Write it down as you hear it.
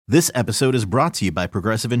This episode is brought to you by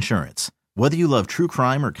Progressive Insurance. Whether you love true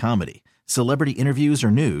crime or comedy, celebrity interviews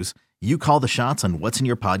or news, you call the shots on what's in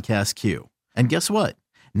your podcast queue. And guess what?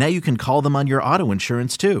 Now you can call them on your auto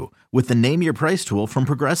insurance too with the Name Your Price tool from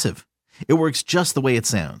Progressive. It works just the way it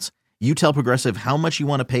sounds. You tell Progressive how much you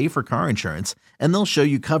want to pay for car insurance, and they'll show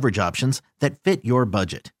you coverage options that fit your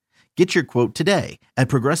budget. Get your quote today at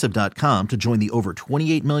Progressive.com to join the over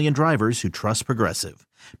 28 million drivers who trust Progressive.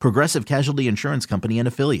 Progressive Casualty Insurance Company and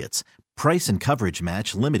Affiliates. Price and coverage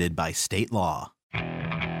match limited by state law.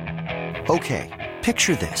 Okay,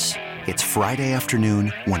 picture this. It's Friday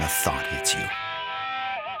afternoon when a thought hits you.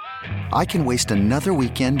 I can waste another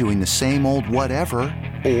weekend doing the same old whatever,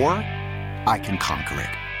 or I can conquer it.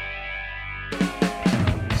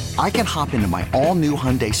 I can hop into my all-new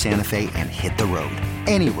Hyundai Santa Fe and hit the road.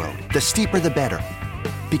 Any road. The steeper, the better.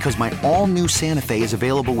 Because my all-new Santa Fe is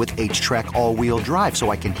available with H-Track all-wheel drive,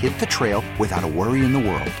 so I can hit the trail without a worry in the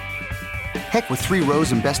world. Heck, with 3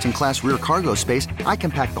 rows and best-in-class rear cargo space, I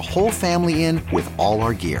can pack the whole family in with all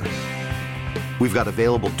our gear. We've got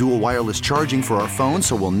available dual wireless charging for our phones,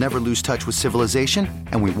 so we'll never lose touch with civilization,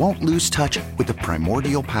 and we won't lose touch with the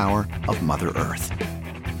primordial power of Mother Earth.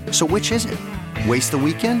 So which is it? Waste the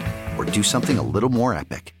weekend or do something a little more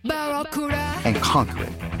epic? And conquer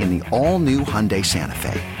it in the all-new Hyundai Santa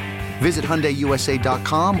Fe. Visit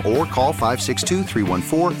HyundaiUSA.com or call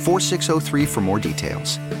 562-314-4603 for more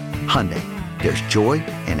details. Hyundai, there's joy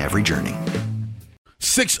in every journey.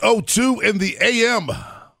 6:02 in the AM.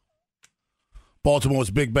 Baltimore's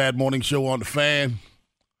Big Bad Morning Show on the Fan.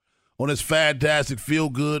 On this fantastic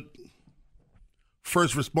feel-good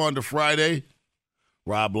First Responder Friday.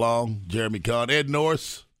 Rob Long, Jeremy Kahn, Ed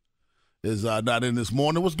Norris is not in this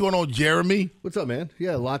morning. What's going on, Jeremy? What's up, man?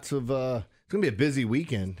 Yeah, lots of it's going to be a busy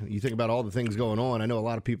weekend. You think about all the things going on. I know a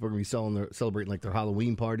lot of people are going to be celebrating like their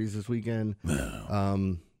Halloween parties this weekend.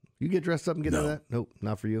 No. You get dressed up and get into that? Nope,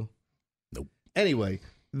 not for you. Nope. Anyway,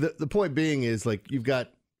 the point being is like you've got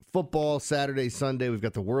football Saturday, Sunday. We've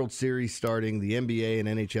got the World Series starting. The NBA and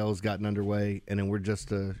NHL has gotten underway, and then we're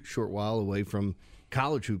just a short while away from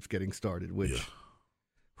college hoops getting started, which,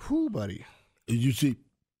 whew, buddy. Did you see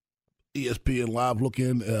ESPN Live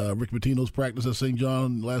looking Rick Pitino's practice at St.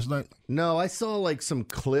 John last night? No, I saw like some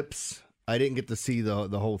clips. I didn't get to see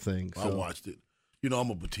the whole thing. So. I watched it. You know,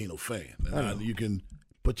 I'm a Pitino fan. You can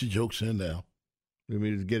put your jokes in now. You want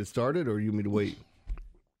me to get it started, or you want me to wait?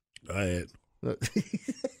 Go ahead.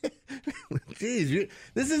 Jeez,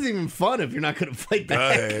 this isn't even fun if you're not going to fight back. Go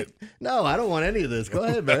ahead. No, I don't want any of this. Go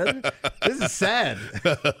ahead, man. This is sad.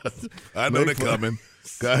 I know they're coming.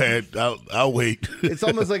 Go ahead. I'll wait. It's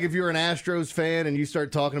almost like if you're an Astros fan and you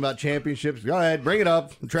start talking about championships. Go ahead, bring it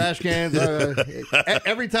up. Trash cans.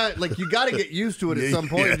 Every time, like you got to get used to it at some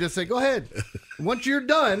point and just say, "Go ahead." Once you're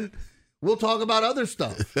done, we'll talk about other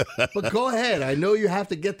stuff. But go ahead. I know you have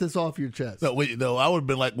to get this off your chest. No, I would have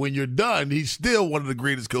been like, when you're done, he's still one of the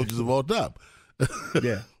greatest coaches of all time.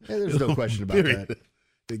 Yeah, there's no question about that.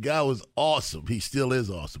 The guy was awesome. He still is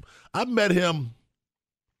awesome. I met him,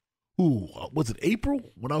 was it April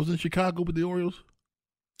when I was in Chicago with the Orioles?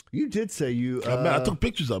 You did say you. I took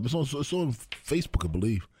pictures of him. It's on Facebook, I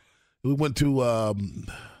believe. We went to,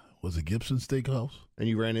 was it Gibson Steakhouse? And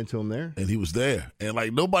you ran into him there? And he was there. And,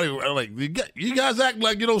 like, nobody, like, you guys act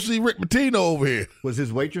like you don't see Rick Pitino over here. Was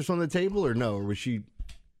his waitress on the table or no? Or was she?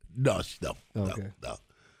 No. Okay. No.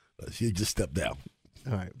 She just stepped down.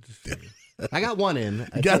 All right. I got one in.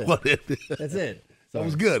 You got one in. That's it. That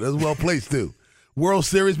was good. That was well placed, too. World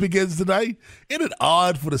Series begins tonight. Isn't it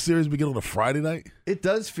odd for the series to begin on a Friday night? It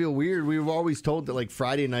does feel weird. We were always told that like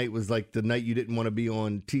Friday night was like the night you didn't want to be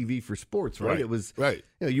on TV for sports, right? It was right.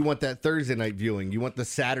 You know, you want that Thursday night viewing, you want the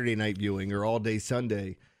Saturday night viewing, or all day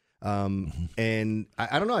Sunday. And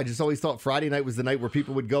I don't know. I just always thought Friday night was the night where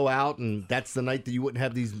people would go out, and that's the night that you wouldn't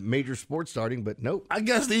have these major sports starting. But nope. I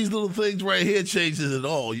guess these little things right here changes it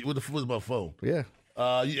all. With my phone. Yeah.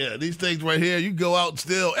 These things right here, you go out and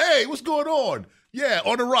still, hey, what's going on? Yeah,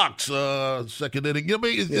 on the rocks, second inning. You know what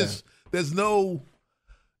I mean? It's just, there's no,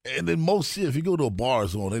 and then if you go to a bar,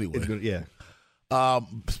 it's on anyway.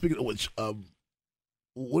 Speaking of which,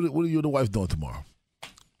 what are you and the wife doing tomorrow?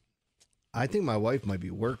 I think my wife might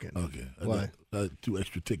be working. Okay. Why? 2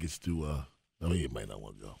 extra tickets to, you might not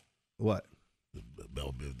want to go. What?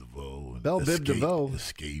 Belle Biv DeVoe. Belle Biv DeVoe.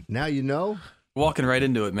 Escape. Now you know? Walking right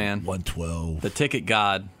into it, man. 112. The Ticket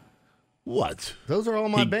God. What? Those are all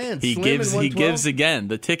my bands. He Slim gives. and He 112. gives again.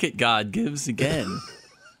 The Ticket God gives again.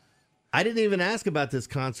 I didn't even ask about this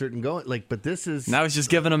concert and going but this is Now he's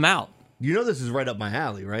just giving them out. You know this is right up my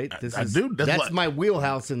alley, right? I do. That's my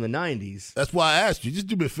wheelhouse in the 90s. That's why I asked you. Just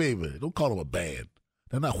do me a favor. Don't call them a band.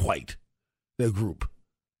 They're not white. They're a group.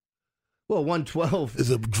 Well, 112 is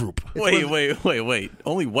a group. Wait.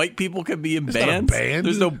 Only white people can be in It's not a bands? band.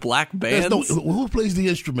 There's no black bands? Who plays the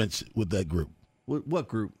instruments with that group? What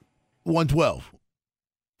group? 112.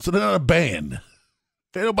 So they're not a band.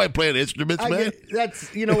 Ain't nobody playing instruments, man.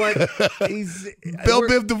 That's, you know what? Bell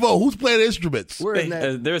Biv DeVoe. Who's playing instruments? We're in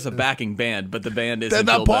that. There's a backing band, but the band isn't They're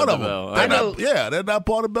not Bill part Biv of DeVoe. them. They're not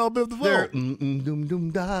part of Bell Biv DeVoe. They're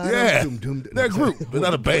a group. They're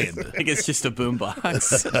not a band. I think it's just a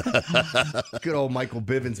boombox. Good old Michael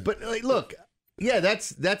Bivins. But look, yeah,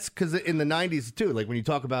 that's because in the 90s too. Like when you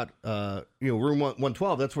talk about Room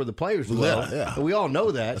 112, that's where the players dwell. Yeah. And we all know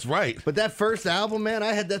that. That's right. But that first album, man,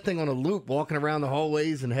 I had that thing on a loop, walking around the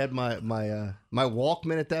hallways, and had my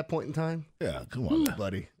Walkman at that point in time. Yeah, come on, Ooh,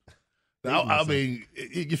 buddy. Now, I mean,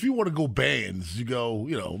 if you want to go bands, you go,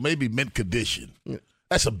 maybe Mint Condition. Yeah.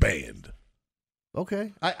 That's a band.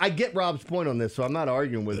 Okay, I get Rob's point on this, so I'm not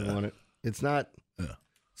arguing with him on it. It's not.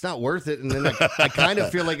 It's not worth it. And then I kind of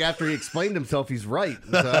feel like after he explained himself, he's right.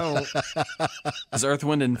 So Is Earth,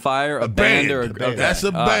 Wind, and Fire a band or a band? okay. That's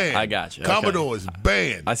a band. I got you. Commodores,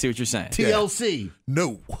 band. I see what you're saying. TLC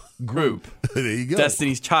No. Group. There you go.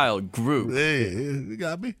 Destiny's Child group. Hey, you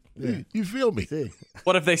got me. Yeah. You feel me. See.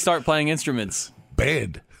 What if they start playing instruments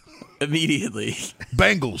Band. immediately?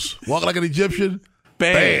 Bengals. Walk like an Egyptian.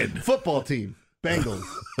 Band. Football team. Bengals.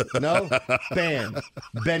 No? Band.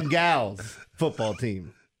 Bengals. Football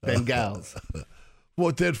team. Bengals.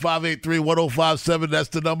 410-583-1057. That's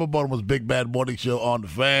the number. Baltimore's Big Bad Morning Show on the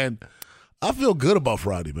Fan. I feel good about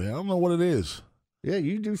Friday, man. I don't know what it is. Yeah,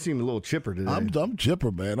 you do seem a little chipper today. I'm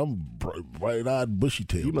chipper, man. I'm bright-eyed,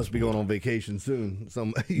 bushy-tailed. You must be going on vacation soon.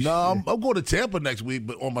 No, I'm going to Tampa next week,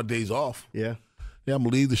 but on my days off. Yeah. Yeah, I'm going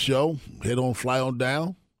to leave the show, fly on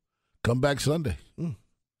down, come back Sunday.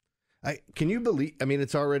 Can you believe,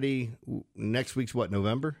 it's already next week's what,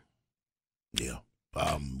 November? Yeah.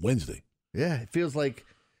 Wednesday. Yeah, it feels like,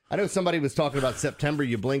 I know somebody was talking about September,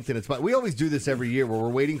 you blinked and it's fine. We always do this every year where we're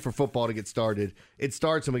waiting for football to get started. It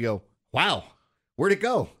starts and we go, wow, where'd it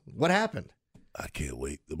go? What happened? I can't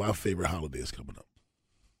wait. My favorite holiday is coming up.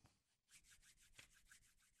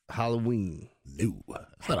 Halloween. No,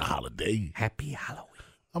 it's not a holiday. Happy Halloween.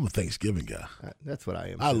 I'm a Thanksgiving guy. That's what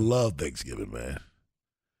I am. I love Thanksgiving, man.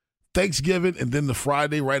 Thanksgiving and then the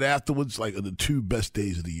Friday right afterwards, like, are the two best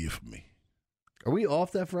days of the year for me. Are we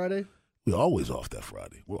off that Friday? We're always off that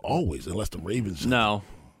Friday. We're always, unless the Ravens. No.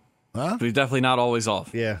 Huh? We're definitely not always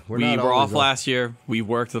off. Yeah, we were off last year. We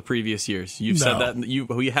worked the previous years. You've said that.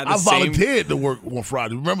 We had the I same. volunteered to work on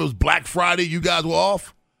Friday. Remember, it was Black Friday. You guys were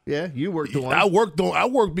off. Yeah, you worked the one. I worked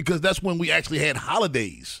because that's when we actually had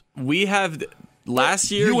holidays. We have last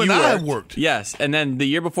year. You and I worked. Yes, and then the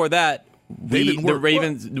year before that, the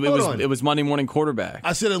Ravens. It was Monday morning quarterback.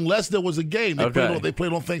 I said unless there was a game, they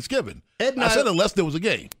played on Thanksgiving. I said unless there was a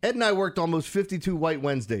game. Ed and I worked almost 52 White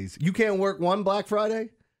Wednesdays. You can't work one Black Friday?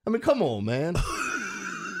 I mean, come on, man.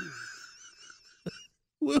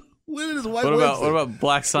 When is White Wednesday? What about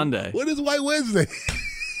Black Sunday? When is White Wednesday?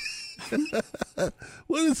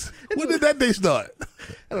 When did that day start? I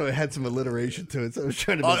don't know. It had some alliteration to it, so I was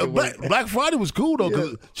trying to make it work. Black Friday was cool, though,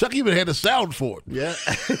 because Chuck even had a sound for it. Yeah.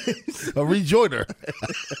 A rejoinder.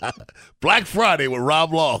 Black Friday with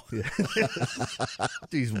Rob Law. Yeah.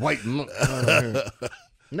 These white monks.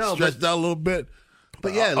 No, stretched out a little bit.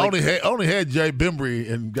 But yeah, I only had Jerry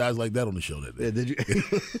Bembry and guys like that on the show that day. Yeah, did you?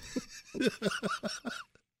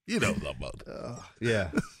 You know what I'm about. Yeah,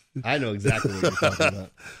 I know exactly what you're talking about.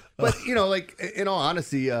 But in all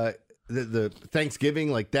honesty, the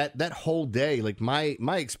Thanksgiving, like that whole day, like my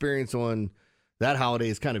experience on that holiday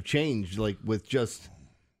has kind of changed, like with just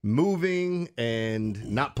moving and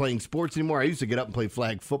not playing sports anymore. I used to get up and play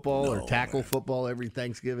flag football or tackle football every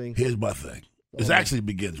Thanksgiving. Here's my thing. It actually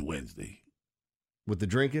begins Wednesday. With the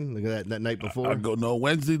drinking, like that night before? I go,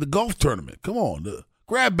 Wednesday, the golf tournament. Come on, the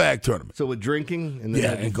grab bag tournament. So with drinking? And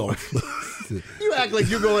then and golf. You act like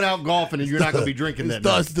you're going out golfing and you're not going to be drinking that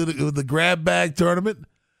night. It starts with the grab bag tournament.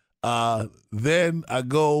 Then I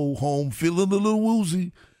go home feeling a little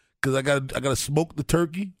woozy because I gotta smoke the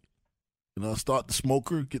turkey. Start the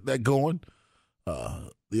smoker, get that going.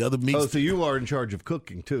 The other meats. Oh, so you are in charge of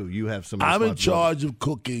cooking too. You have some. I'm in charge of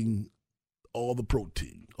cooking all the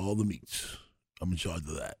protein, all the meats. I'm in charge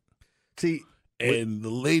of that. See, and the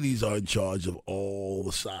ladies are in charge of all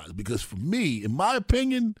the sides. Because for me, in my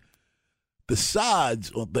opinion, the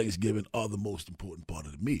sides on Thanksgiving are the most important part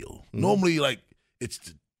of the meal. Mm-hmm. Normally, it's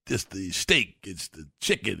the steak, it's the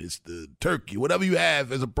chicken, it's the turkey, whatever you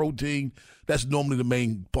have as a protein, that's normally the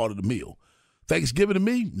main part of the meal. Thanksgiving to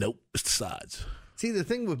me, nope, it's the sides. See, the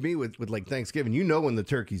thing with me with like Thanksgiving, when the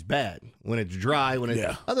turkey's bad, when it's dry,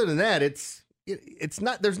 other than that, it's it's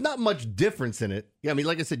not. There's not much difference in it. Yeah, I mean,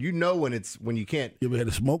 like I said, when you can't. You ever had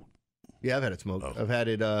it smoked? Yeah, I've had it smoked. I've had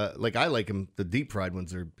it. I like them. The deep fried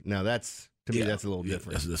ones are now. That's to me. That's a little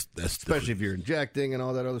different. That's especially different. if you're injecting and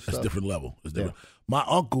all that other stuff. That's a different level. It's different. Yeah. My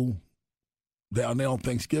uncle down there on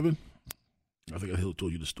Thanksgiving. I think I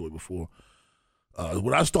told you the story before.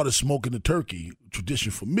 When I started smoking the turkey,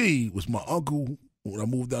 tradition for me was my uncle. When I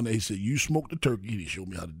moved down there, he said, "You smoke the turkey." He showed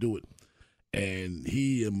me how to do it, and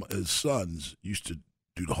he and his sons used to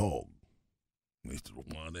do the hog. They used to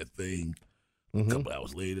rewind that thing. A couple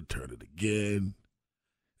hours later, turn it again.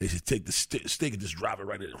 They should take the steak and just drop it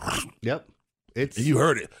right in. Yep. And you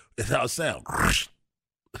heard it. That's how it sounds.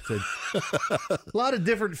 A lot of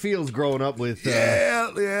different feels growing up with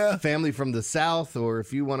family from the South, or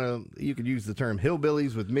if you want to, you could use the term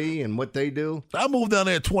hillbillies with me and what they do. I moved down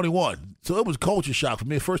there at 21, so it was culture shock for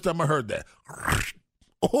me. First time I heard that.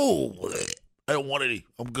 Oh, I don't want any.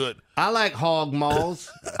 I'm good. I like hog maws.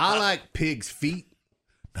 I like pig's feet.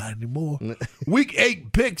 Not anymore. Week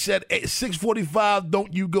 8 picks at 6:45.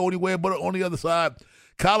 Don't you go anywhere but on the other side.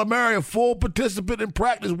 Kyler Murray, a full participant in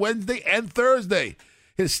practice Wednesday and Thursday.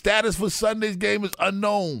 His status for Sunday's game is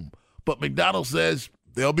unknown, but McDonald says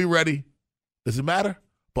they'll be ready. Does it matter?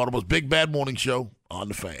 Baltimore's Big Bad Morning Show on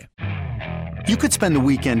The Fan. You could spend the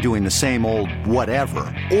weekend doing the same old whatever,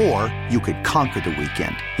 or you could conquer the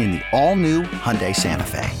weekend in the all-new Hyundai Santa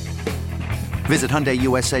Fe. Visit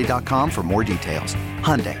HyundaiUSA.com for more details.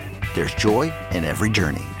 Hyundai, there's joy in every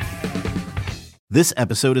journey. This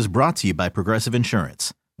episode is brought to you by Progressive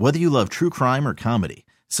Insurance. Whether you love true crime or comedy,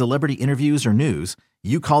 celebrity interviews or news,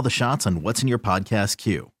 you call the shots on what's in your podcast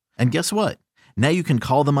queue. And guess what? Now you can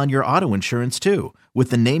call them on your auto insurance too with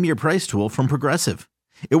the Name Your Price tool from Progressive.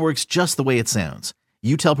 It works just the way it sounds.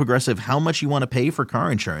 You tell Progressive how much you want to pay for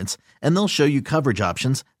car insurance, and they'll show you coverage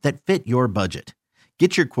options that fit your budget.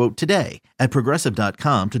 Get your quote today at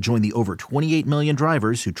Progressive.com to join the over 28 million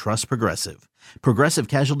drivers who trust Progressive. Progressive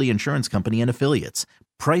Casualty Insurance Company and Affiliates.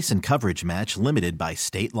 Price and coverage match limited by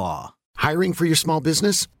state law. Hiring for your small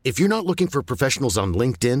business? If you're not looking for professionals on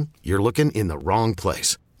LinkedIn, you're looking in the wrong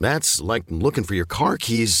place. That's like looking for your car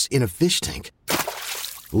keys in a fish tank.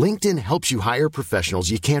 LinkedIn helps you hire professionals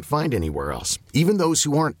you can't find anywhere else, even those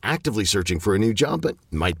who aren't actively searching for a new job but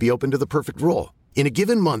might be open to the perfect role. In a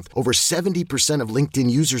given month, over 70% of LinkedIn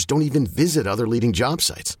users don't even visit other leading job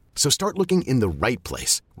sites. So start looking in the right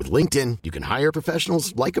place. With LinkedIn, you can hire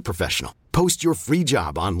professionals like a professional. Post your free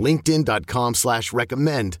job on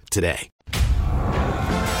linkedin.com/recommend today.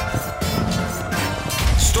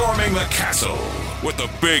 Storming the castle with the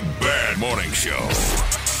Big Bad Morning Show.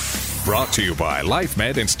 Brought to you by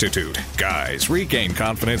LifeMed Institute. Guys, regain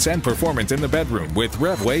confidence and performance in the bedroom with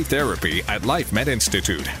RevWave therapy at LifeMed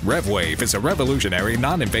Institute. RevWave is a revolutionary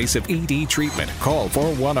non-invasive ED treatment. Call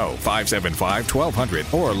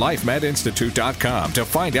 410-575-1200 or lifemedinstitute.com to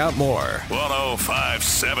find out more.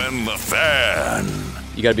 105.7 The Fan.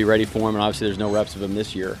 You got to be ready for him, and obviously there's no reps of him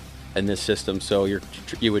this year in this system, so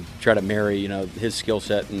you would try to marry, his skill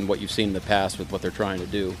set and what you've seen in the past with what they're trying to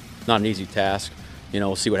do. Not an easy task.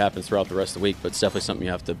 We'll see what happens throughout the rest of the week, but it's definitely something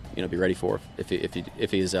you have to, be ready for if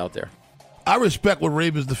he is out there. I respect what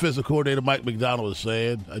Ravens defensive coordinator Mike Macdonald is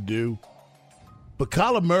saying. I do. But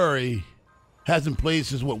Kyler Murray hasn't played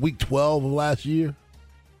since, week 12 of last year?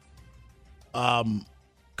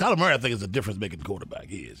 Kyler Murray, I think, is a difference-making quarterback.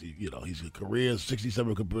 He is. He's a career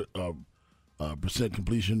 67%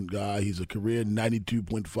 completion guy. He's a career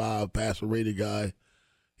 92.5 passer rated guy.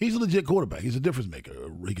 He's a legit quarterback. He's a difference maker.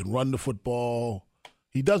 He can run the football.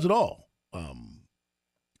 He does it all.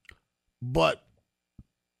 But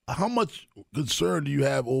how much concern do you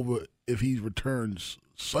have over if he returns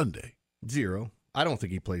Sunday? Zero. I don't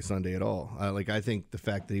think he plays Sunday at all. I think the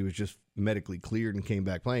fact that he was just medically cleared and came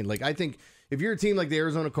back playing. I think if you're a team like the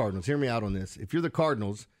Arizona Cardinals, hear me out on this. If you're the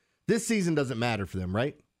Cardinals, this season doesn't matter for them,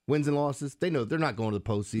 right? Wins and losses, they know they're not going to the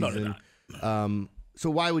postseason. No, they're not. So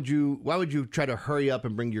why would you try to hurry up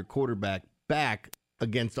and bring your quarterback back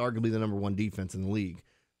against arguably the number one defense in the league,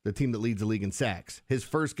 the team that leads the league in sacks? His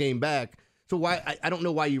first game back. So why I don't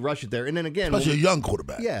know why you rush it there. And then again, especially a young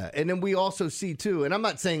quarterback. Yeah, and then we also see too, and I'm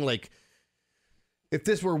not saying if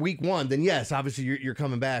this were week 1, then yes, obviously you're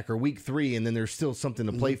coming back, or week 3, and then there's still something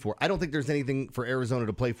to play for. I don't think there's anything for Arizona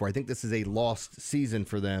to play for. I think this is a lost season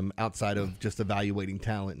for them outside of just evaluating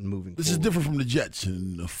talent and moving This forward. is different from the Jets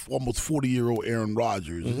and almost 40-year-old Aaron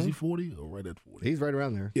Rodgers. Is he 40 or right at 40? He's right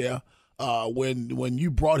around there. Yeah. When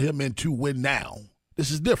you brought him in to win now, this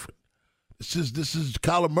is different. This is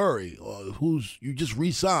Kyler Murray, who's you just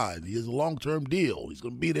re-signed. He has a long-term deal. He's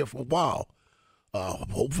going to be there for a while,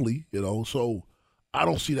 hopefully. So I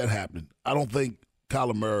don't see that happening. I don't think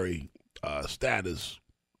Kyler Murray. status.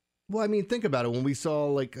 Well, I mean, think about it. When we saw,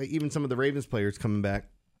 like, even some of the Ravens players coming back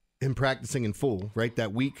and practicing in full, right,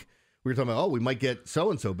 that week, we were talking about, we might get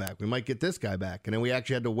so-and-so back. We might get this guy back. And then we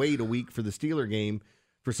actually had to wait a week for the Steeler game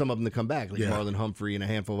for some of them to come back, like Marlon Humphrey and a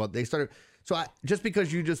handful of they started. So just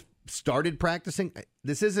because you just started practicing,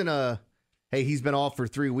 this isn't hey, he's been off for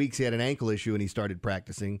 3 weeks. He had an ankle issue and he started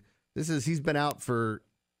practicing. He's been out for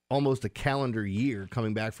almost a calendar year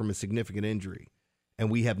coming back from a significant injury. And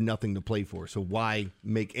we have nothing to play for. So why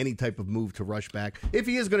make any type of move to rush back if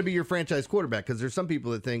he is going to be your franchise quarterback? Because there's some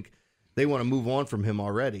people that think they want to move on from him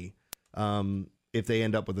already if they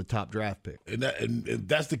end up with a top draft pick. And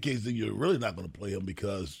that's the case, then you're really not going to play him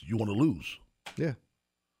because you want to lose. Yeah.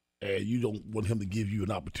 And you don't want him to give you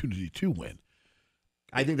an opportunity to win.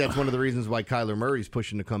 I think that's one of the reasons why Kyler Murray's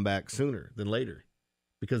pushing to come back sooner than later.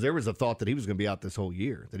 Because there was a thought that he was going to be out this whole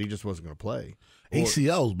year, that he just wasn't going to play.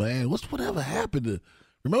 ACLs, man. Whatever happened to?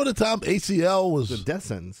 Remember the time ACL was the death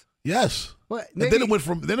sentence? Yes. What? And then it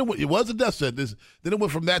was a death sentence. Then it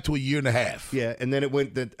went from that to a year and a half. Yeah, and then it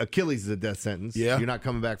went that Achilles is a death sentence. Yeah, you're not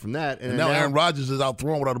coming back from that. And now Aaron Rodgers is out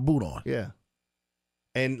throwing without a boot on. Yeah,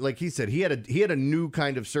 and like he said, he had a new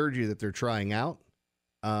kind of surgery that they're trying out,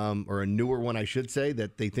 or a newer one, I should say,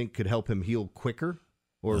 that they think could help him heal quicker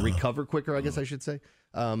or recover quicker. I guess I should say.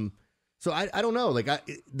 So I don't know. Like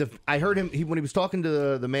I heard him when he was talking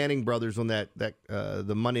to the Manning brothers on that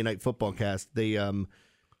the Monday Night Football cast.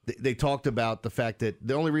 They talked about the fact that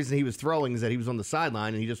the only reason he was throwing is that he was on the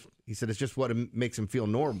sideline, and he said it's just what makes him feel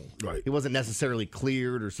normal. Right. He wasn't necessarily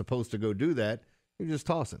cleared or supposed to go do that. He was just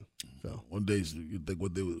tossing. So one day you think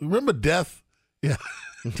what they would remember death. Yeah.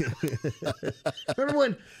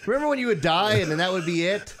 remember when you would die and then that would be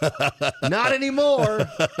it? Not anymore.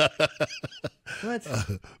 What?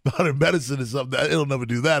 Modern medicine is something it'll never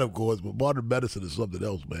do that, of course, but modern medicine is something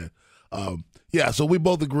else, man. So we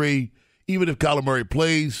both agree, even if Kyler Murray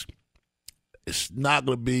plays, it's not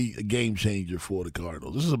going to be a game changer for the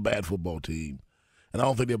Cardinals. This is a bad football team, and I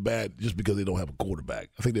don't think they're bad just because they don't have a quarterback.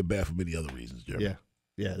 I think they're bad for many other reasons, Jeremy.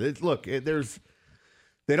 Yeah.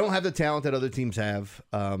 They don't have the talent that other teams have.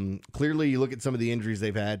 Clearly, you look at some of the injuries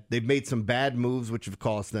they've had. They've made some bad moves, which have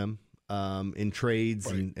cost them in trades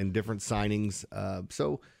and different signings.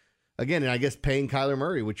 So, again, and I guess paying Kyler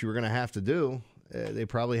Murray, which you were going to have to do, they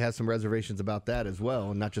probably have some reservations about that as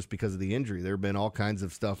well, and not just because of the injury. There have been all kinds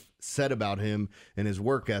of stuff said about him and his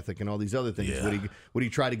work ethic and all these other things. Yeah. Would he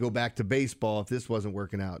try to go back to baseball if this wasn't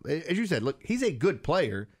working out? As you said, look, he's a good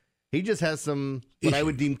player. He just has some what I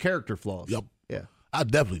would deem character flaws. Yep. Yeah. I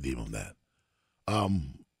definitely deem him that.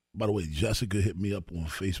 By the way, Jessica hit me up on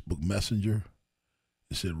Facebook Messenger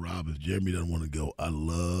and said, Rob, if Jeremy doesn't want to go, I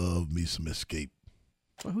love me some Escape.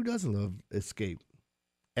 Well, who doesn't love Escape?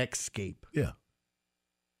 Escape. Yeah.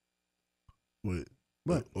 Wait,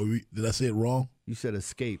 what? Did I say it wrong? You said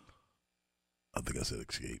Escape. I think I said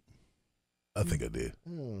Escape. I think I did. I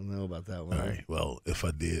don't know about that one. All right. Well, if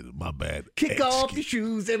I did, my bad. Kick off your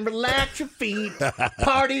shoes and relax your feet.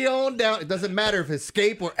 Party on down. It doesn't matter if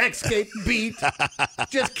Escape or Escape beat.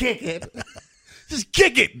 Just kick it. Just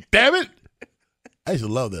kick it, damn it. I used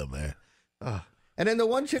to love that, man. And then the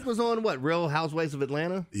one chick was on what? Real Housewives of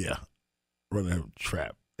Atlanta? Yeah. Running a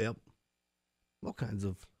trap. Yep. All kinds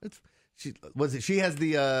of. She has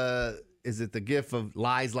the, is it the gif of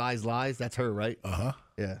lies, lies, lies? That's her, right? Uh-huh.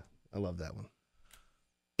 Yeah. I love that one.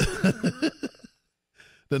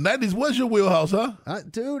 The 90s was your wheelhouse, huh?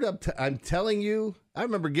 Dude, I'm telling you, I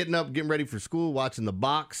remember getting up, getting ready for school, watching The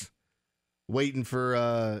Box, waiting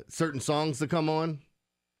for certain songs to come on,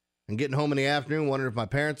 and getting home in the afternoon, wondering if my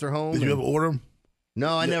parents are home. Did you ever order them?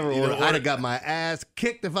 No, I never ordered. I'd have got my ass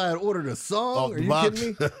kicked if I had ordered a song. Are you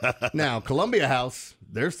kidding me? Now, Columbia House,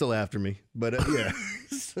 they're still after me. But, yeah.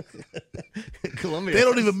 Columbia They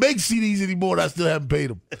don't even make CDs anymore, and I still haven't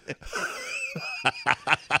paid them.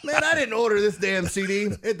 Man, I didn't order this damn CD.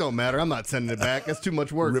 It don't matter. I'm not sending it back. That's too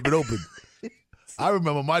much work. Rip it open. I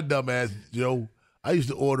remember my dumb ass, Joe. I used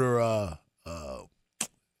to order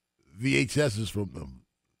VHSs from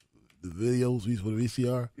the videos we used for the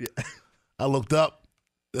VCR. Yeah. I looked up.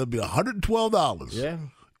 It'll be $112. Yeah.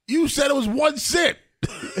 You said it was 1 cent.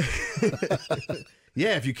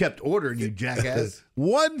 Yeah, if you kept ordering, you jackass.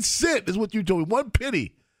 1 cent is what you told me. 1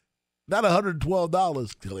 penny. Not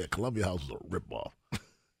 $112. Columbia House was a ripoff.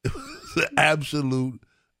 It was an absolute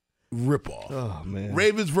ripoff. Oh, man.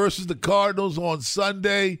 Ravens versus the Cardinals on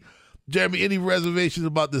Sunday. Jeremy, any reservations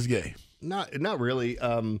about this game? Not really.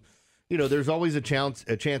 There's always a chance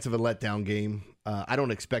of a letdown game. I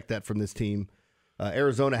don't expect that from this team.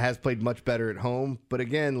 Arizona has played much better at home, but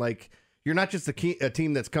again, you're not just a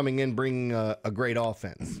team that's coming in bringing a great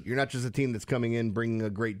offense. You're not just a team that's coming in bringing a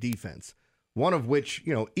great defense. one of which,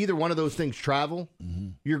 either one of those things travel,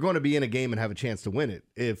 you're going to be in a game and have a chance to win it.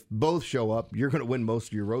 If both show up, you're going to win most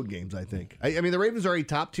of your road games, I think. I mean, the Ravens are a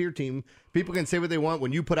top-tier team. People can say what they want.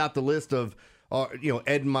 When you put out the list of,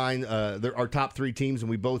 Ed and mine, our top 3 teams, and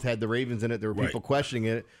we both had the Ravens in it, there were people questioning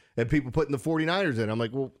it, and people putting the 49ers in. I'm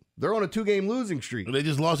like, well, they're on a 2-game losing streak. They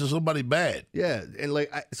just lost to somebody bad. Yeah, and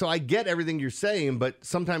so I get everything you're saying, but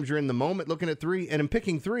sometimes you're in the moment looking at 3, and in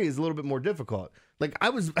picking 3 is a little bit more difficult. Like I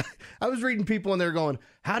was reading people and they're going,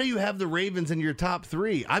 "How do you have the Ravens in your top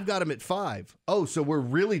 3? I've got them at 5. Oh, so we're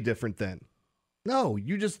really different then." No,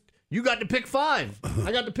 you got to pick 5.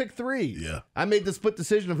 I got to pick 3. Yeah, I made the split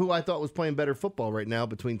decision of who I thought was playing better football right now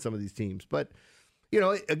between some of these teams, but.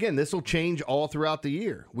 Again, this will change all throughout the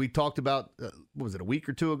year. We talked about, what was it, a week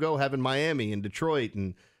or 2 ago, having Miami and Detroit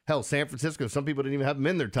and, hell, San Francisco. Some people didn't even have them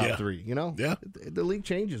in their top 3, Yeah. The league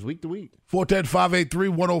changes week to week.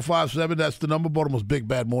 410-583-1057. That's the number. Baltimore's Big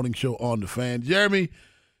Bad Morning Show on the Fan. Jeremy,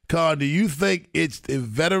 Con, do you think it's a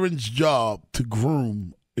veteran's job to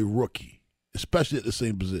groom a rookie, especially at the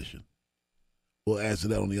same position? We'll answer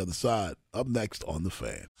that on the other side. Up next on the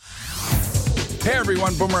Fan. Hey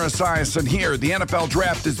everyone, Boomer Esiason here. The NFL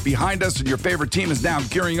Draft is behind us and your favorite team is now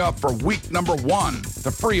gearing up for week number 1. The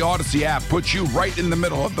free Odyssey app puts you right in the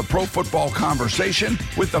middle of the pro football conversation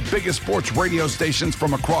with the biggest sports radio stations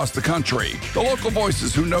from across the country. The local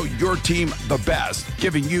voices who know your team the best,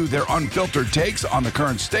 giving you their unfiltered takes on the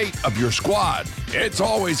current state of your squad. It's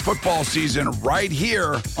always football season right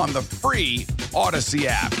here on the free Odyssey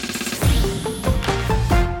app.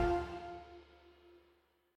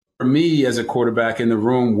 For me, as a quarterback in the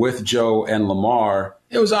room with Joe and Lamar,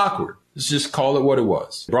 it was awkward. Let's just call it what it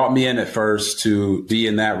was. Brought me in at first to be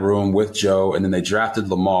in that room with Joe, and then they drafted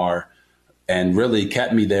Lamar and really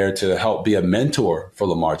kept me there to help be a mentor for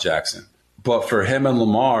Lamar Jackson. But for him and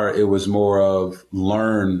Lamar, it was more of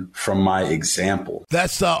learn from my example.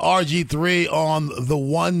 That's RG3 on the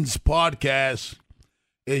Ones podcast.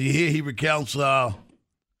 And you hear he recounts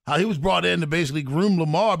how he was brought in to basically groom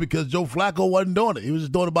Lamar because Joe Flacco wasn't doing it. He was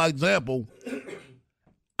just doing it by example.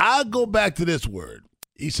 I'll go back to this word.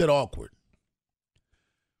 He said awkward.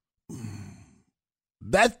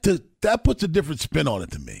 That puts a different spin on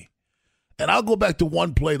it to me. And I'll go back to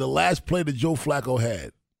one play, the last play that Joe Flacco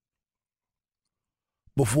had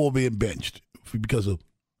before being benched because of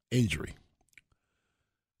injury.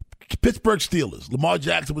 Pittsburgh Steelers. Lamar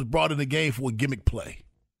Jackson was brought in the game for a gimmick play.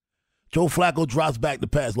 Joe Flacco drops back to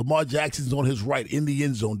pass. Lamar Jackson's on his right in the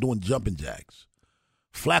end zone doing jumping jacks.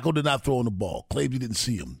 Flacco did not throw in the ball. Claims he didn't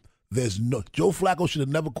see him. Joe Flacco should have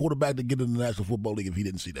never quarterbacked to get in the National Football League if he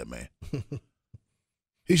didn't see that man.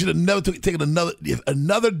 He should have never taken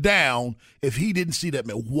another down if he didn't see that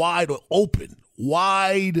man wide open.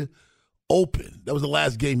 Wide open. That was the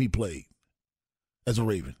last game he played as a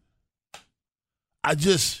Raven. I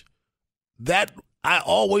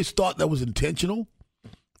always thought that was intentional.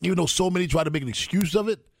 Even though so many try to make an excuse of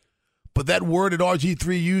it. But that word that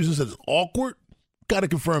RG3 uses as awkward kind of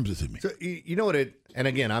confirms it to me. So, you know what and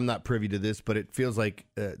again, I'm not privy to this, but it feels like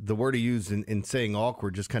the word he used in saying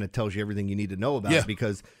awkward just kind of tells you everything you need to know about it.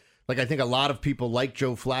 Because, I think a lot of people like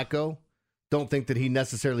Joe Flacco don't think that he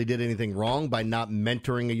necessarily did anything wrong by not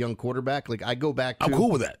mentoring a young quarterback. I go back to... I'm cool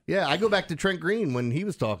with that. Yeah, I go back to Trent Green when he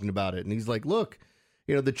was talking about it. And he's like, look,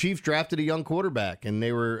 the Chiefs drafted a young quarterback, and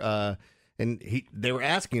they were... they were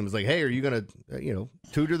asking him, hey, are you going to,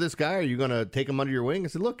 tutor this guy? Are you going to take him under your wing? I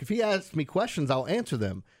said, look, if he asks me questions, I'll answer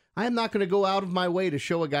them. I am not going to go out of my way to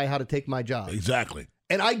show a guy how to take my job. Exactly.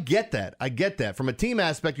 And I get that. From a team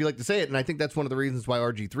aspect, you like to say it, and I think that's one of the reasons why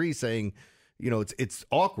RG3 is saying, it's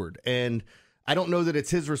awkward. And I don't know that it's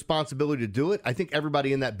his responsibility to do it. I think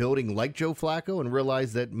everybody in that building liked Joe Flacco and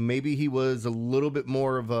realized that maybe he was a little bit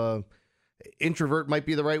more of a... introvert might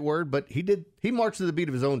be the right word, but he marched to the beat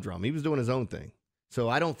of his own drum. He was doing his own thing. So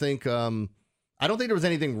I don't think there was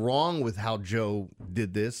anything wrong with how Joe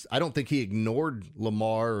did this. I don't think he ignored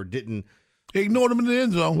Lamar or didn't. He ignored him in the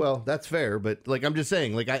end zone. Well, that's fair, but I'm just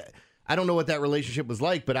saying, I don't know what that relationship was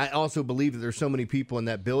like, but I also believe that there's so many people in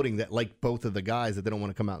that building that like both of the guys that they don't want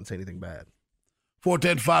to come out and say anything bad.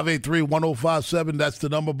 410-583-1057. That's the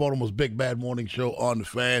number. Baltimore's Big Bad Morning Show on the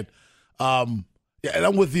Fan. Yeah, and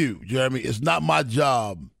I'm with you, Jeremy. It's not my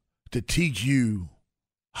job to teach you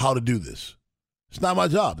how to do this. It's not my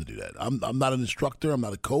job to do that. I'm not an instructor. I'm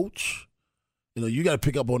not a coach. You got to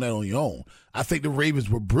pick up on that on your own. I think the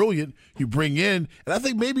Ravens were brilliant. You bring in, and I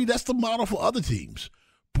think maybe that's the model for other teams.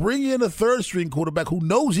 Bring in a third-string quarterback who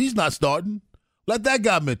knows he's not starting. Let that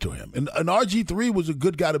guy mentor him. And RG3 was a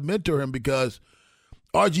good guy to mentor him because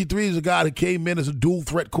RG3 is a guy that came in as a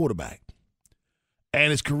dual-threat quarterback.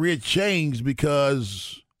 And his career changed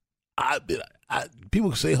because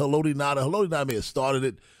people say Haloti Ngata may have started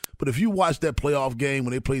it, but if you watch that playoff game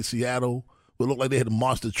when they played Seattle, it looked like they had a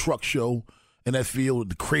monster truck show in that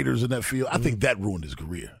field, the craters in that field. I think that ruined his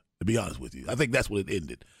career, to be honest with you. I think that's what it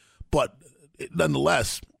ended. But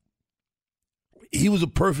nonetheless, he was a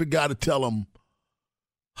perfect guy to tell him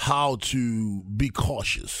how to be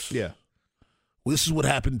cautious. Yeah. Well, this is what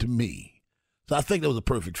happened to me. So I think that was a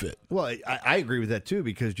perfect fit. Well, I agree with that, too,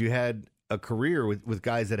 because you had a career with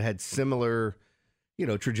guys that had similar,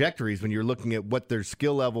 trajectories when you're looking at what their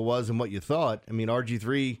skill level was and what you thought. I mean,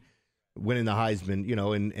 RG3 winning the Heisman,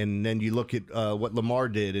 and then you look at what Lamar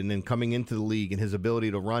did and then coming into the league and his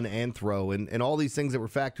ability to run and throw and all these things that were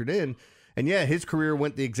factored in. And yeah, his career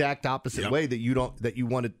went the exact opposite way that you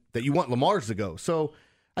want Lamar's to go. So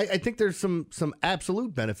I think there's some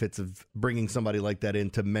absolute benefits of bringing somebody like that in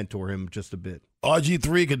to mentor him just a bit.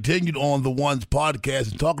 RG3 continued on the One's podcast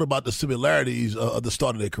and talking about the similarities of the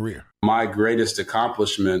start of their career. My greatest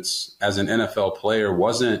accomplishments as an NFL player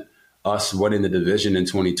wasn't us winning the division in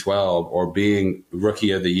 2012 or being Rookie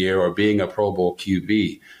of the Year or being a Pro Bowl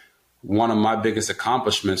QB. One of my biggest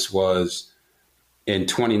accomplishments was in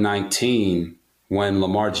 2019 when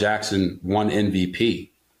Lamar Jackson won MVP.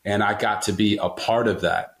 And I got to be a part of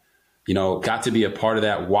that,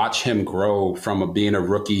 watch him grow from being a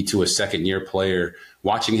rookie to a second-year player,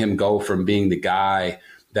 watching him go from being the guy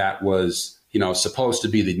that was, supposed to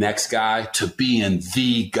be the next guy to being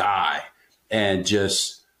the guy and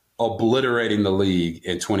just obliterating the league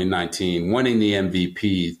in 2019, winning the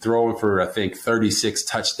MVP, throwing for, I think, 36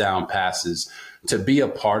 touchdown passes. To be a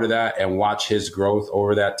part of that and watch his growth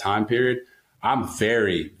over that time period, I'm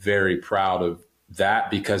very, very proud of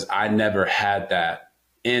that because I never had that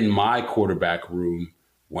in my quarterback room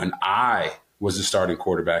when I was the starting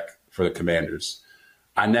quarterback for the Commanders.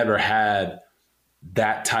 I never had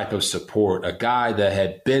that type of support, a guy that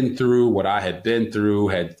had been through what I had been through,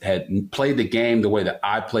 had played the game the way that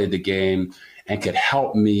I played the game and could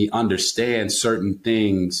help me understand certain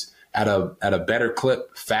things at a better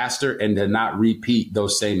clip, faster, and to not repeat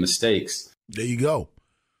those same mistakes. There you go.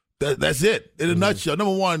 That's it. In a nutshell,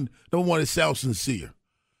 number one, it sounds sincere.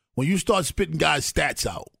 When you start spitting guys' stats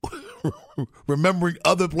out, remembering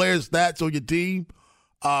other players' stats on your team,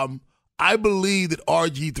 I believe that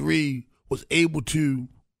RG3 was able to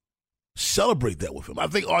celebrate that with him. I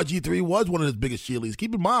think RG3 was one of his biggest cheerleaders.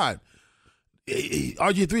 Keep in mind,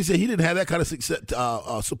 RG3 said he didn't have that kind of success,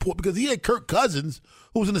 support because he had Kirk Cousins,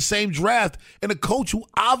 who was in the same draft, and a coach who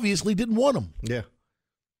obviously didn't want him. Yeah.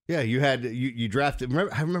 Yeah, you drafted.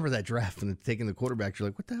 I remember that draft and taking the quarterbacks. You're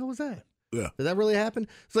like, what the hell was that? Yeah. Did that really happen?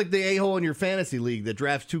 It's like the a-hole in your fantasy league that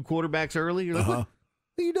drafts 2 quarterbacks early. You're like, what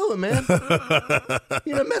are you doing, man?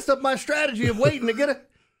 You messed up my strategy of waiting to get a.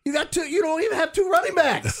 You got 2. You don't even have 2 running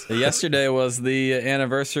backs. Yesterday was the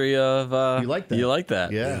anniversary of. You like that? You like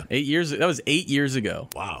that? Yeah. 8 years. That was 8 years ago.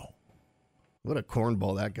 Wow. What a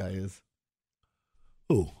cornball that guy is.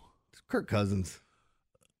 Who? It's Kirk Cousins.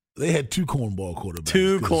 They had 2 cornball quarterbacks.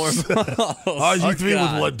 2 cornballs. RG3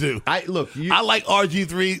 was one too. I like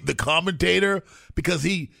RG3, the commentator, because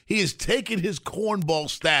he has taken his cornball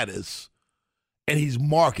status and he's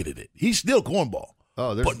marketed it. He's still cornball.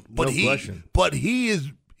 Oh, there's no question. But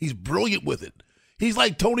he's brilliant with it. He's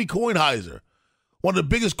like Tony Kornheiser, one of the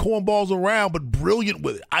biggest cornballs around, but brilliant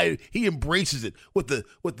with it. He embraces it with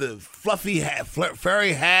the fluffy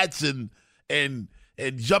fairy hats and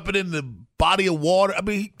jumping in the body of water. I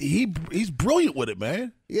mean, he's brilliant with it,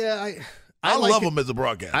 man. Yeah, I love him as a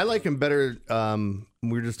broadcaster. I like him better.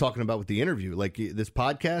 We were just talking about with the interview, like this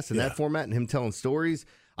podcast and that format, and him telling stories.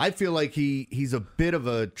 I feel like he's a bit of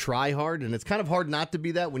a try-hard, and it's kind of hard not to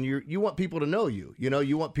be that when you want people to know you.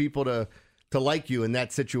 You want people to like you in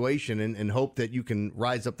that situation and hope that you can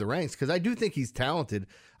rise up the ranks. Because I do think he's talented.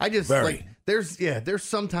 I just like there's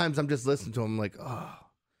sometimes I'm just listening to him like, oh.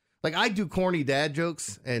 Like, I do corny dad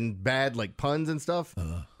jokes and bad, like, puns and stuff,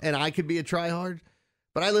 and I could be a try-hard,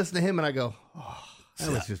 but I listen to him and I go, oh,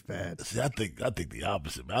 that was just bad. See, I think the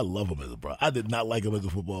opposite, man. I love him as a broadcaster. I did not like him as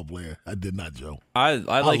a football player. I did not, Joe. I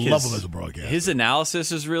love him as a broadcaster. His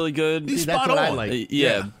analysis is really good. He's that's spot what on. I like.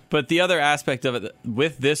 Yeah, but the other aspect of it,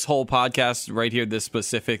 with this whole podcast right here, this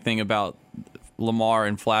specific thing about Lamar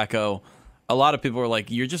and Flacco, a lot of people are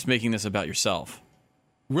like, you're just making this about yourself.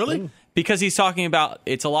 Really? Because he's talking about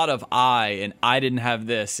it's a lot of I didn't have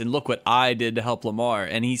this, and look what I did to help Lamar.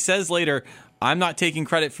 And he says later, I'm not taking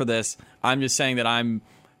credit for this. I'm just saying that I'm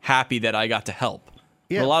happy that I got to help.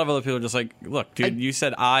 Yeah. But a lot of other people are just like, look, dude, you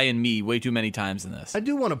said I and me way too many times in this. I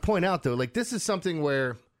do want to point out, though, like this is something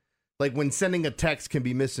where, like when sending a text can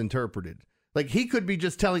be misinterpreted. Like, he could be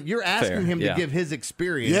just telling, you're asking him to give his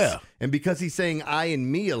experience. Yeah. And because he's saying I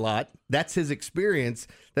and me a lot, that's his experience,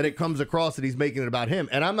 that it comes across that he's making it about him.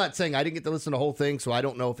 And I'm not saying I didn't get to listen to the whole thing, so I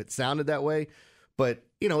don't know if it sounded that way. But,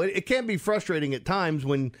 it can be frustrating at times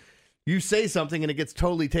when you say something and it gets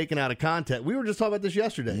totally taken out of context. We were just talking about this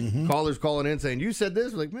yesterday. Mm-hmm. Callers calling in saying, you said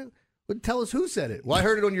this? We're like, man, tell us who said it. Well, I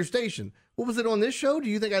heard it on your station. What was it on this show? Do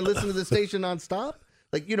you think I listened to the station nonstop?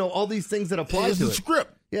 Like, all these things that apply to it. It's the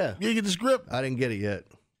script. Yeah. You didn't get the script? I didn't get it yet.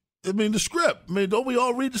 I mean, the script. I mean, don't we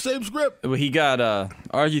all read the same script? Well, he got,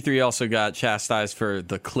 RG3 also got chastised for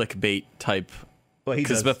the clickbait type. Well,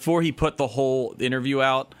 because before he put the whole interview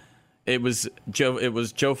out, it was Joe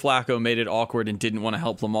Flacco made it awkward and didn't want to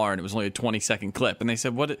help Lamar, and it was only a 20-second clip. And they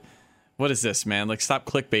said, what is this, man? Like, stop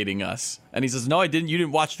clickbaiting us. And he says, no, I didn't. You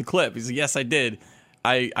didn't watch the clip. He said, yes, I did.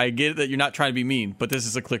 I get that you're not trying to be mean, but this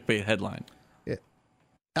is a clickbait headline. Yeah.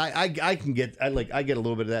 I get a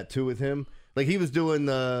little bit of that too with him. Like, he was doing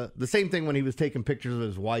the same thing when he was taking pictures of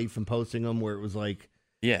his wife and posting them, where it was like,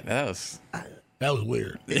 yeah, that was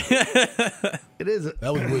weird. It is.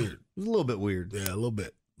 That was weird. It was a little bit weird. Yeah, a little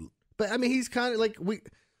bit. But I mean, he's kind of like,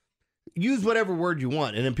 use whatever word you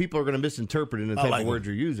want, and then people are going to misinterpret it in the type of words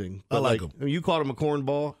you're using. But I like him. I mean, you called him a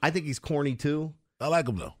cornball. I think he's corny too. I like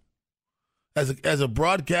him though. As a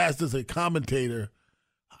broadcaster, as a commentator,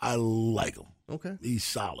 I like him. Okay. He's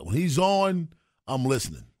solid. When he's on, I'm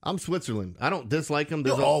listening. I'm Switzerland. I don't dislike him.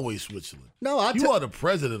 You're always Switzerland. No, you are the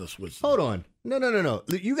president of Switzerland. Hold on. No.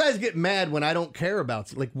 You guys get mad when I don't care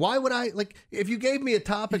about it. Like, why would I? Like, if you gave me a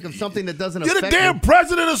topic of something that doesn't affect You're the damn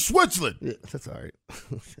president of Switzerland. Yeah, that's all right.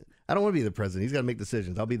 I don't want to be the president. He's got to make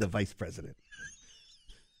decisions. I'll be the vice president.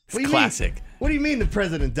 It's classic. What do you mean the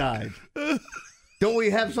president died? Don't we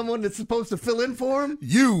have someone that's supposed to fill in for him?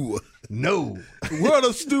 You. No. We're on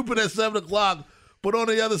a stupid at 7 o'clock, but on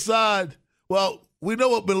the other side, well, we know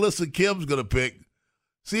what Melissa Kim's going to pick.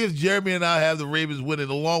 See if Jeremy and I have the Ravens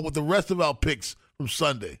winning along with the rest of our picks from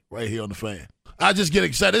Sunday right here on The Fan. I just get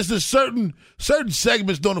excited. There's just certain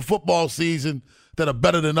segments during the football season that are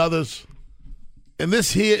better than others, and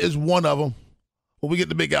this here is one of them where we get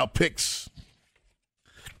to make our picks.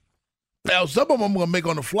 Now, some of them I'm going to make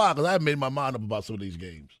on the fly because I haven't made my mind up about some of these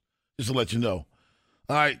games, just to let you know.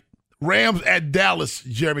 All right, Rams at Dallas,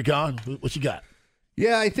 Jeremy Kahn. What you got?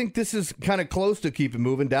 Yeah, I think this is kind of close to keep it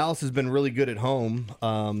moving. Dallas has been really good at home,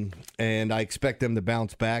 and I expect them to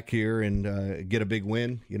bounce back here and get a big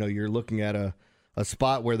win. You're looking at a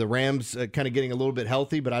spot where the Rams kind of getting a little bit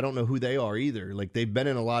healthy, but I don't know who they are either. Like, they've been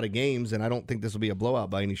in a lot of games, and I don't think this will be a blowout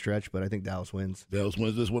by any stretch, but I think Dallas wins. Dallas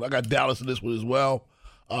wins this one. I got Dallas in this one as well.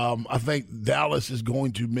 I think Dallas is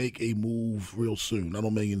going to make a move real soon. I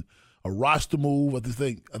don't mean a roster move. I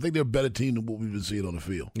think they're a better team than what we've been seeing on the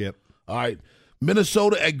field. Yep. All right.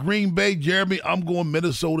 Minnesota at Green Bay. Jeremy, I'm going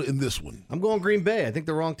Minnesota in this one. I'm going Green Bay. I think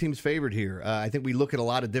the wrong team's favored here. I think we look at a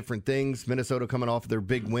lot of different things. Minnesota coming off their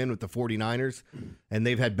big win with the 49ers, and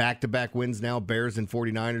they've had back-to-back wins now, Bears and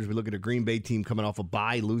 49ers. We look at a Green Bay team coming off a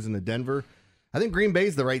bye, losing to Denver. I think Green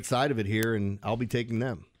Bay's the right side of it here, and I'll be taking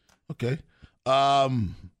them. Okay.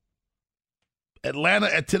 Atlanta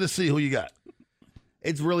at Tennessee. Who you got?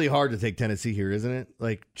 It's really hard to take Tennessee here, isn't it?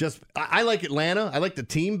 I like Atlanta. I like the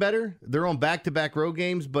team better. They're on back-to-back road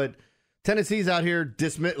games, but Tennessee's out here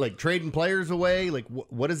trading players away. Like,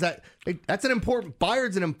 what is that? That's an important.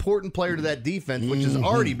 Byard's an important player to that defense, which is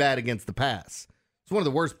already bad against the pass. It's one of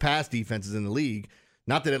the worst pass defenses in the league.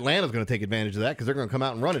 Not that Atlanta's going to take advantage of that because they're going to come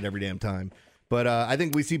out and run it every damn time. But I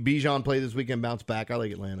think we see Bijan play this weekend, bounce back. I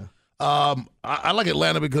like Atlanta. I like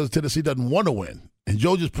Atlanta because Tennessee doesn't want to win. And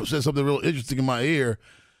Joe just said something real interesting in my ear.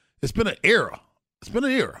 It's been an era.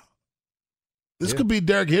 This could be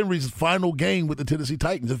Derrick Henry's final game with the Tennessee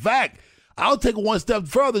Titans. In fact, I'll take it one step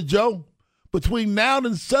further, Joe. Between now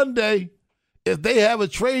and Sunday, if they have a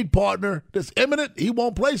trade partner that's imminent, he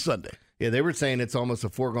won't play Sunday. Yeah, they were saying it's almost a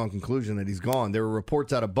foregone conclusion that he's gone. There were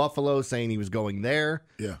reports out of Buffalo saying he was going there.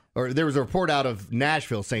 Yeah. Or there was a report out of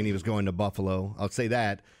Nashville saying he was going to Buffalo. I'll say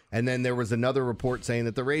that. And then there was another report saying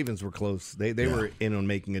that the Ravens were close. They were in on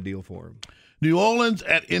making a deal for him. New Orleans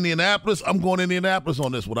at Indianapolis. I'm going Indianapolis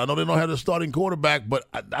on this one. I know they don't have a starting quarterback, but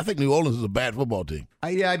I think New Orleans is a bad football team.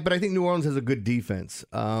 But I think New Orleans has a good defense.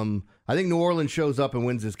 I think New Orleans shows up and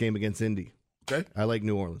wins this game against Indy. Okay. I like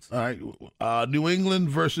New Orleans. All right. New England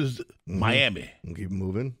versus Miami. Keep it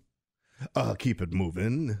moving. Keep it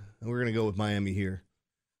moving. We're going to go with Miami here.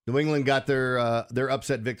 New England got their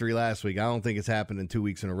upset victory last week. I don't think it's happened in 2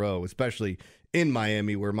 weeks in a row, especially in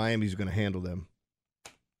Miami, where Miami's going to handle them.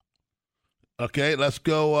 Okay, let's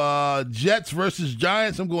go Jets versus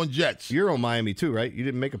Giants. I'm going Jets. You're on Miami too, right? You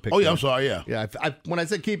didn't make a pick. Oh, yeah, I'm sorry, yeah. Yeah, when I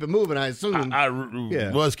said keep it moving, I assumed. I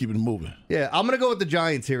was keeping it moving. Yeah, I'm going to go with the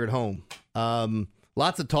Giants here at home.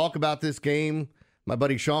 Lots of talk about this game. My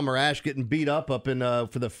buddy Sean Marash getting beat up in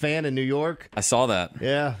for the Fan in New York. I saw that.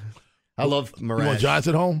 Yeah, I love Marash. You want Giants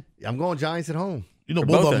at home? I'm going Giants at home. You know,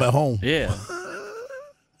 both of them at home. Yeah.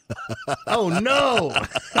 Oh, no.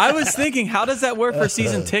 I was thinking, how does that work for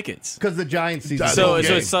season tickets? Because the Giants season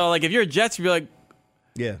So, like, if you're a Jets, you'd be like,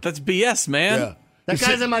 yeah, that's BS, man. Yeah. That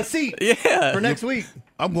guy's in my seat. Yeah. For next week.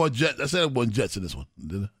 I'm going Jets. I said I'm going Jets in this one.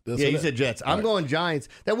 Did I say You that? said Jets. I'm going Giants.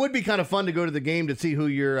 That would be kind of fun to go to the game to see who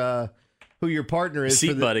your partner is.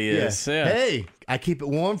 Seat buddy is. Yeah. Hey, I keep it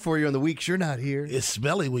warm for you on the weeks you're not here. It's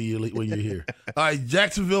smelly when you're here. All right,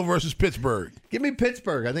 Jacksonville versus Pittsburgh. Give me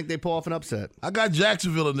Pittsburgh. I think they pull off an upset. I got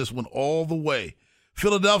Jacksonville in this one all the way.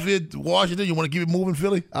 Philadelphia, Washington. You want to keep it moving,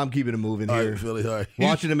 Philly? I'm keeping it moving here. All right, Philly. All right.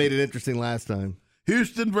 Washington made it interesting last time.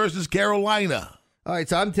 Houston versus Carolina. All right,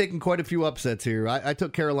 so I'm taking quite a few upsets here. I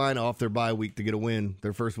took Carolina off their bye week to get a win,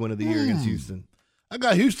 their first win of the year against Houston. I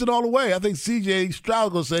got Houston all the way. I think C.J.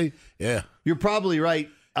 Stroud going to say, yeah. You're probably right.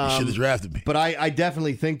 You should have drafted me. But I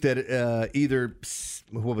definitely think that either,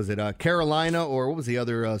 what was it, Carolina or what was the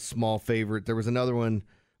other small favorite? There was another one.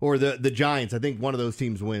 Or the Giants. I think one of those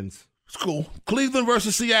teams wins. It's cool. Cleveland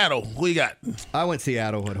versus Seattle. Who you got? I went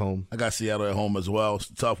Seattle at home. I got Seattle at home as well.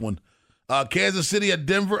 It's a tough one. Kansas City at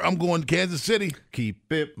Denver. I'm going Kansas City.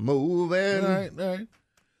 Keep it moving. All right.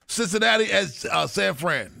 Cincinnati at San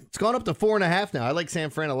Fran. It's gone up to 4.5 now. I like San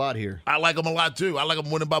Fran a lot here. I like them a lot, too. I like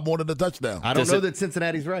them winning by more than a touchdown. I don't know that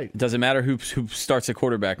Cincinnati's right. Does it matter who starts a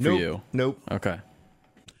quarterback for you? Nope. Okay.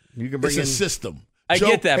 You can bring it's a system. I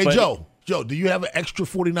get that. Hey, but Joe, do you have an extra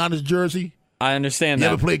 49ers jersey? I understand you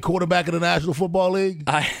that. ever played quarterback in the National Football League?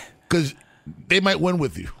 Because they might win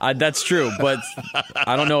with you. That's true, but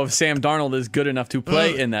I don't know if Sam Darnold is good enough to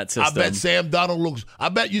play in that system. I bet Sam Darnold looks. I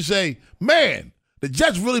bet you say, man, the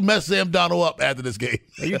Jets really messed Sam Darnold up after this game.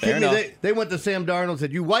 Are you kidding me? They went to Sam Darnold and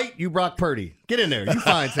said, you white, you Brock Purdy. Get in there. You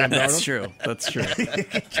fine, Sam Darnold. That's true.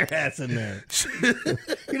 Get your ass in there.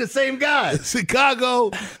 You're the same guy.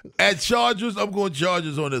 Chicago at Chargers. I'm going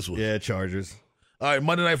Chargers on this one. Yeah, Chargers. All right,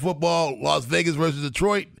 Monday Night Football, Las Vegas versus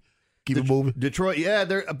Detroit. Keep it moving. Detroit, yeah.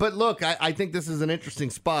 But look, I think this is an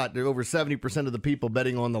interesting spot. There are over 70% of the people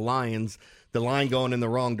betting on the Lions, the line going in the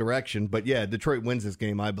wrong direction. But, yeah, Detroit wins this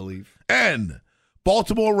game, I believe. And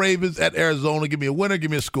Baltimore Ravens at Arizona. Give me a winner.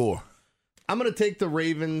 Give me a score. I'm going to take the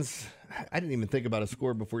Ravens. I didn't even think about a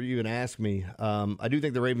score before you even asked me. I do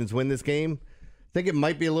think the Ravens win this game. I think it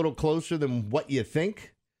might be a little closer than what you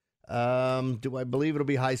think. Do I believe it'll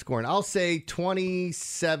be high scoring? I'll say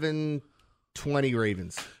 27-20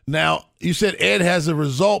 Ravens. Now, you said Ed has a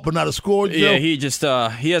result but not a score, Joe? Yeah, he just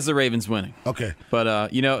he has the Ravens winning. Okay.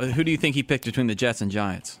 But, who do you think he picked between the Jets and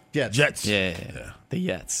Giants? Jets. Yeah. The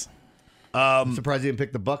Jets. I'm surprised he didn't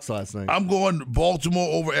pick the Bucks last night. I'm going Baltimore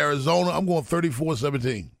over Arizona. I'm going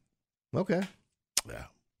 34-17. Okay. Yeah.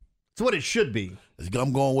 It's what it should be.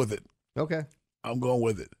 I'm going with it. Okay. I'm going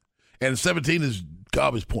with it. And 17 is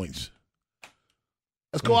garbage points.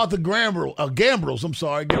 Let's go out to Gambrels. I'm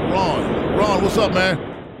sorry. Get Ron. Ron, what's up, man?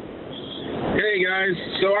 Hey, guys.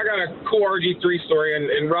 So I got a cool RG3 story.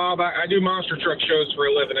 And Rob, I do monster truck shows for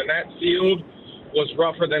a living, and that field was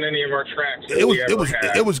rougher than any of our tracks that we ever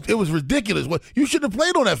had. It was ridiculous. You should have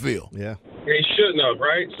played on that field. Yeah. They shouldn't have,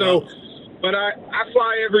 right? So, but I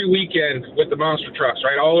fly every weekend with the monster trucks,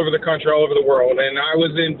 right, all over the country, all over the world. And I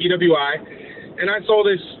was in BWI. And I saw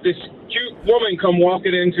this cute woman come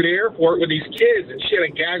walking into the airport with these kids, and she had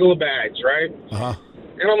a gaggle of bags, right? Uh-huh.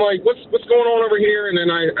 And I'm like, what's going on over here? And then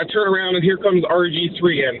I turn around, and here comes RG3,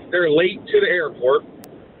 and they're late to the airport,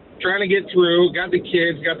 trying to get through, got the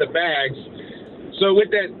kids, got the bags. So with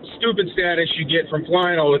that stupid status you get from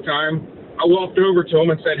flying all the time, I walked over to him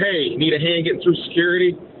and said, hey, need a hand getting through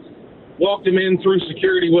security? Walked him in through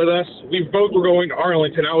security with us. We both were going to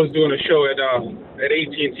Arlington. I was doing a show at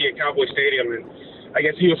AT&T at Cowboy Stadium, and I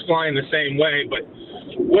guess he was flying the same way. But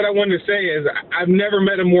what I wanted to say is I've never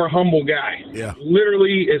met a more humble guy. Yeah.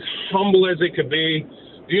 Literally as humble as it could be.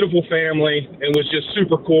 Beautiful family, and was just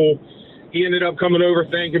super cool. He ended up coming over,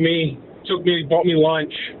 thanking me, took me, bought me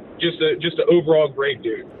lunch. Just an overall great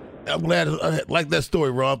dude. I'm glad. I like that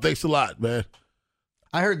story, Rob. Thanks a lot, man.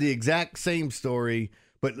 I heard the exact same story,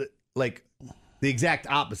 but like the exact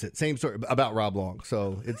opposite. Same story about Rob Long.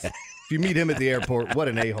 So it's if you meet him at the airport, what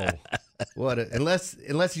an a-hole. Unless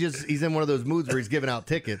he's in one of those moods where he's giving out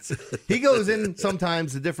tickets. He goes in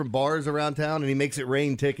sometimes to different bars around town and he makes it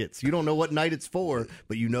rain tickets. You don't know what night it's for,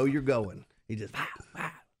 but you know you're going. He just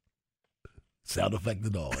sound effect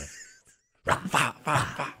and all.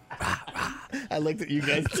 I looked at you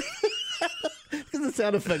guys. The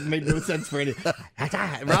sound effect made no sense for any.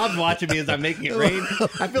 Rob's watching me as I'm making it rain.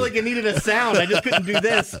 I feel like it needed a sound. I just couldn't do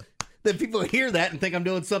this. Then people hear that and think I'm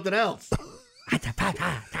doing something else.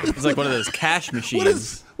 It's like one of those cash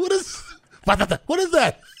machines. What is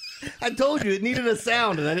that? I told you it needed a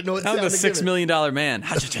sound, and I didn't know what sound to give it. I'm the $6 million man.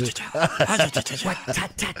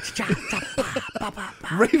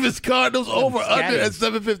 Ravens Cardinals over under at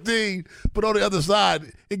 7:15, but on the other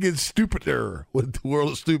side, it gets stupider with the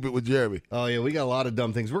world of stupid with Jeremy. Oh yeah, we got a lot of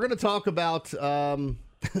dumb things. We're going to talk about.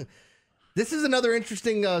 This is another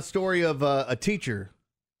interesting story of a teacher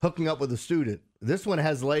hooking up with a student. This one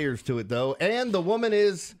has layers to it, though. And the woman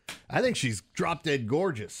is, I think she's drop dead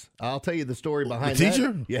gorgeous. I'll tell you the story behind the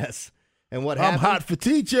teacher? That. Yes. And what happened. I'm hot for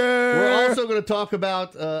teacher. We're also going to talk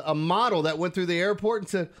about a model that went through the airport and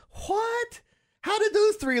said, what? How did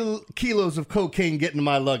those 3 kilos of cocaine get in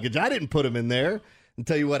my luggage? I didn't put them in there. And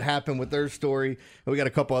tell you what happened with their story. And we got a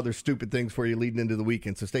couple other stupid things for you leading into the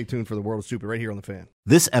weekend. So stay tuned for the World of Stupid right here on The Fan.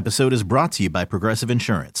 This episode is brought to you by Progressive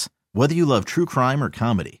Insurance. Whether you love true crime or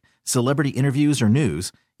comedy, celebrity interviews or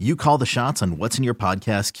news, you call the shots on what's in your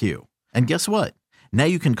podcast queue. And guess what? Now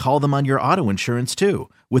you can call them on your auto insurance too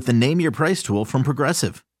with the Name Your Price tool from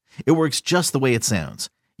Progressive. It works just the way it sounds.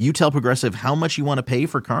 You tell Progressive how much you want to pay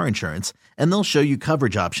for car insurance, and they'll show you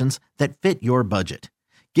coverage options that fit your budget.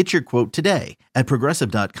 Get your quote today at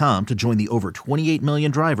Progressive.com to join the over 28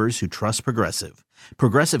 million drivers who trust Progressive.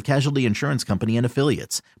 Progressive Casualty Insurance Company and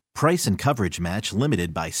Affiliates. Price and coverage match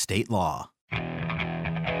limited by state law.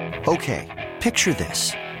 Okay, picture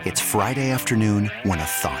this. It's Friday afternoon when a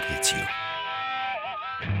thought hits you.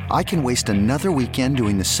 I can waste another weekend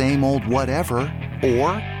doing the same old whatever,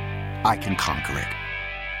 or I can conquer it.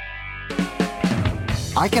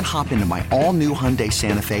 I can hop into my all-new Hyundai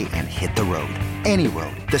Santa Fe and hit the road. Any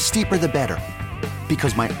road. The steeper, the better.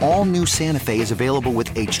 Because my all-new Santa Fe is available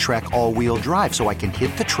with H-Track all-wheel drive, so I can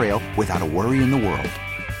hit the trail without a worry in the world.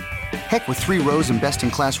 Heck, with 3 rows and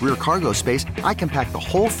best-in-class rear cargo space, I can pack the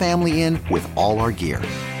whole family in with all our gear.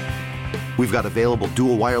 We've got available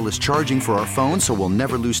dual wireless charging for our phones, so we'll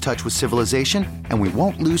never lose touch with civilization, and we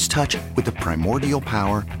won't lose touch with the primordial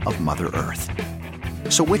power of Mother Earth.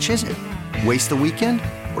 So which is it? Waste the weekend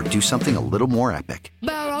or do something a little more epic?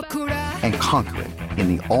 And conquer it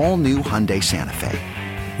in the all-new Hyundai Santa Fe.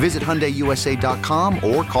 Visit HyundaiUSA.com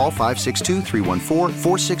or call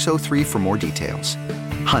 562-314-4603 for more details.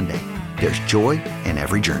 Hyundai, there's joy in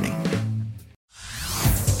every journey.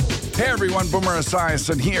 Hey everyone, Boomer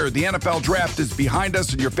Esiason here. The NFL Draft is behind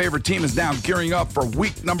us and your favorite team is now gearing up for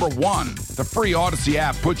week number 1. The free Odyssey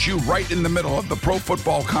app puts you right in the middle of the pro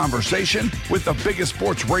football conversation with the biggest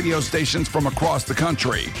sports radio stations from across the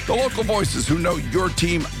country. The local voices who know your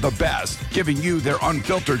team the best, giving you their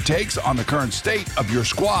unfiltered takes on the current state of your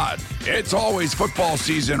squad. It's always football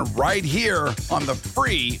season right here on the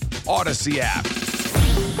free Odyssey app.